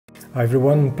Hi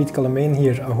everyone, Piet Calamijn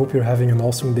here. I hope you're having an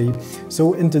awesome day.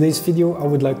 So in today's video I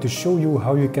would like to show you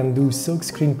how you can do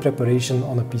silkscreen preparation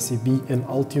on a PCB in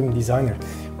Altium Designer.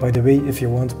 By the way, if you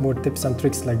want more tips and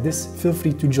tricks like this, feel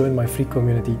free to join my free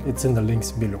community, it's in the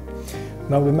links below.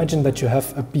 Now imagine that you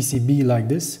have a PCB like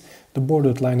this. The board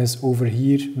outline is over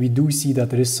here. We do see that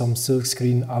there is some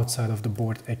silkscreen outside of the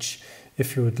board edge.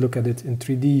 If you would look at it in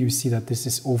 3D, you see that this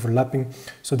is overlapping,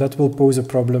 so that will pose a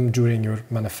problem during your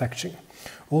manufacturing.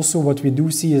 Also, what we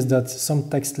do see is that some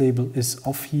text label is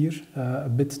off here, a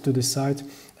bit to the side,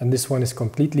 and this one is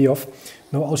completely off.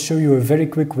 Now I'll show you a very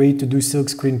quick way to do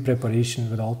silkscreen preparation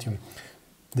with Altium.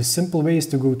 The simple way is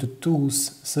to go to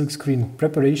Tools, Silkscreen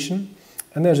Preparation,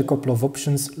 and there's a couple of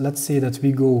options. Let's say that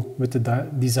we go with the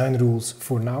design rules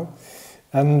for now,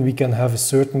 and we can have a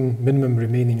certain minimum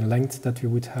remaining length that we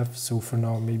would have. So for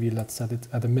now, maybe let's set it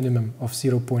at a minimum of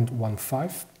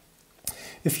 0.15.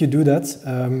 If you do that,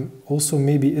 also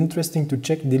may be interesting to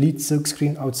check delete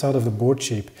silkscreen outside of the board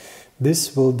shape.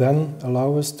 This will then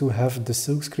allow us to have the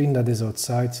silkscreen that is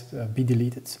outside be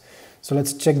deleted. So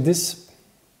let's check this,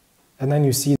 and then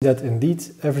you see that indeed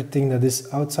everything that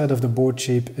is outside of the board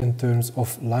shape in terms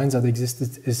of lines that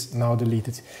existed is now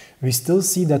deleted. We still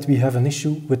see that we have an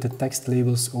issue with the text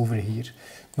labels over here.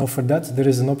 Now for that there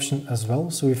is an option as well.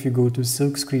 So if you go to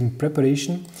Silkscreen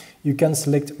Preparation, you can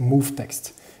select Move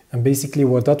Text. And basically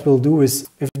what that will do is,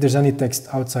 if there's any text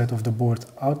outside of the board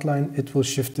outline, it will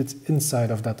shift it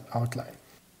inside of that outline.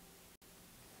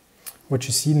 What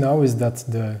you see now is that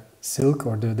the silk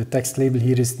or the text label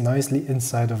here is nicely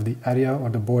inside of the area or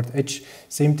the board edge.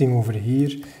 Same thing over here.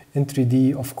 In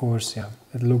 3D, of course, yeah,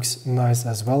 it looks nice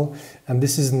as well. And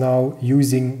this is now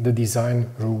using the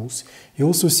design rules. You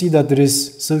also see that there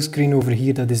is silkscreen over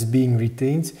here that is being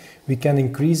retained. We can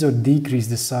increase or decrease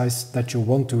the size that you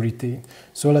want to retain.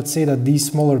 So let's say that these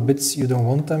smaller bits, you don't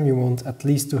want them, you want at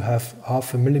least to have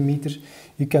 0.5 millimeter.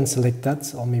 You can select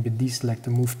that. I'll maybe deselect the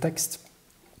Move Text.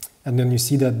 And then you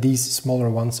see that these smaller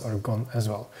ones are gone as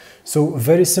well. So a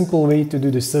very simple way to do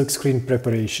the silkscreen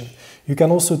preparation. You can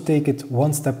also take it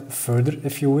one step further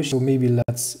if you wish. So maybe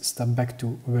let's step back to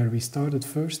where we started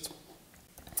first.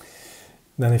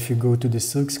 Then if you go to the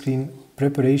silkscreen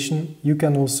preparation, you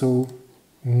can also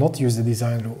not use the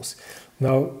design rules.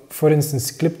 Now, for instance,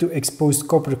 clip to exposed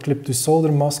copper, clip to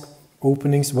solder mask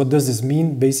openings. What does this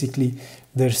mean? Basically,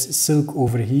 there's silk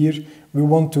over here. We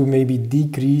want to maybe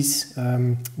decrease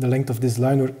the length of this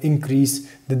line or increase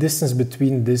the distance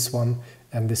between this one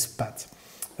and this pad.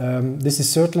 This is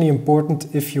certainly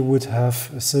important if you would have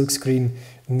a silkscreen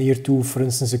near to, for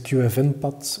instance, a QFN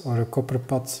pad or a copper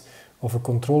pad of a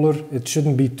controller. It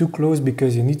shouldn't be too close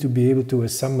because you need to be able to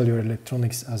assemble your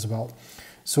electronics as well.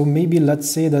 So maybe let's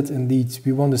say that indeed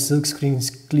we want a silkscreen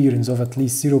clearance of at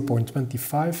least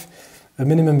 0.25, a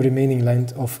minimum remaining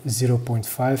length of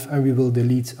 0.5, and we will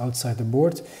delete outside the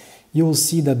board. You will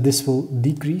see that this will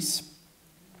decrease.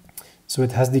 So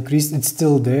it has decreased, it's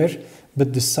still there,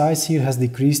 but the size here has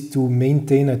decreased to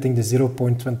maintain, I think, the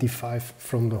 0.25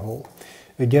 from the hole.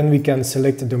 Again, we can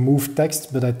select the Move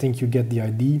Text, but I think you get the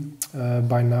idea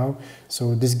by now.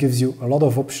 So this gives you a lot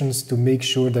of options to make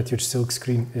sure that your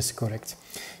silkscreen is correct.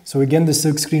 So again, the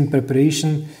silkscreen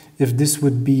preparation, if this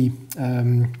would be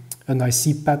an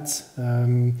IC pad,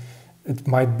 it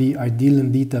might be ideal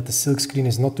indeed that the silkscreen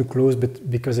is not too close, but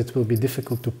because it will be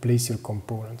difficult to place your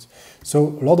components.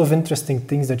 So a lot of interesting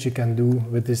things that you can do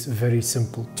with this very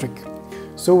simple trick.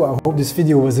 So I hope this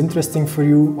video was interesting for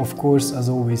you. Of course, as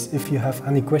always, if you have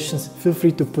any questions, feel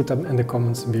free to put them in the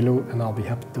comments below and I'll be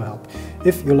happy to help.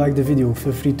 If you like the video,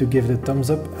 feel free to give it a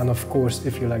thumbs up. And of course,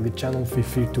 if you like the channel, feel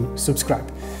free to subscribe.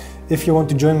 If you want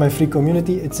to join my free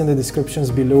community, it's in the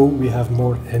descriptions below. We have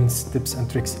more hints, tips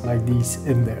and tricks like these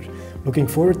in there. Looking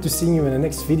forward to seeing you in the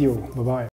next video. Bye bye.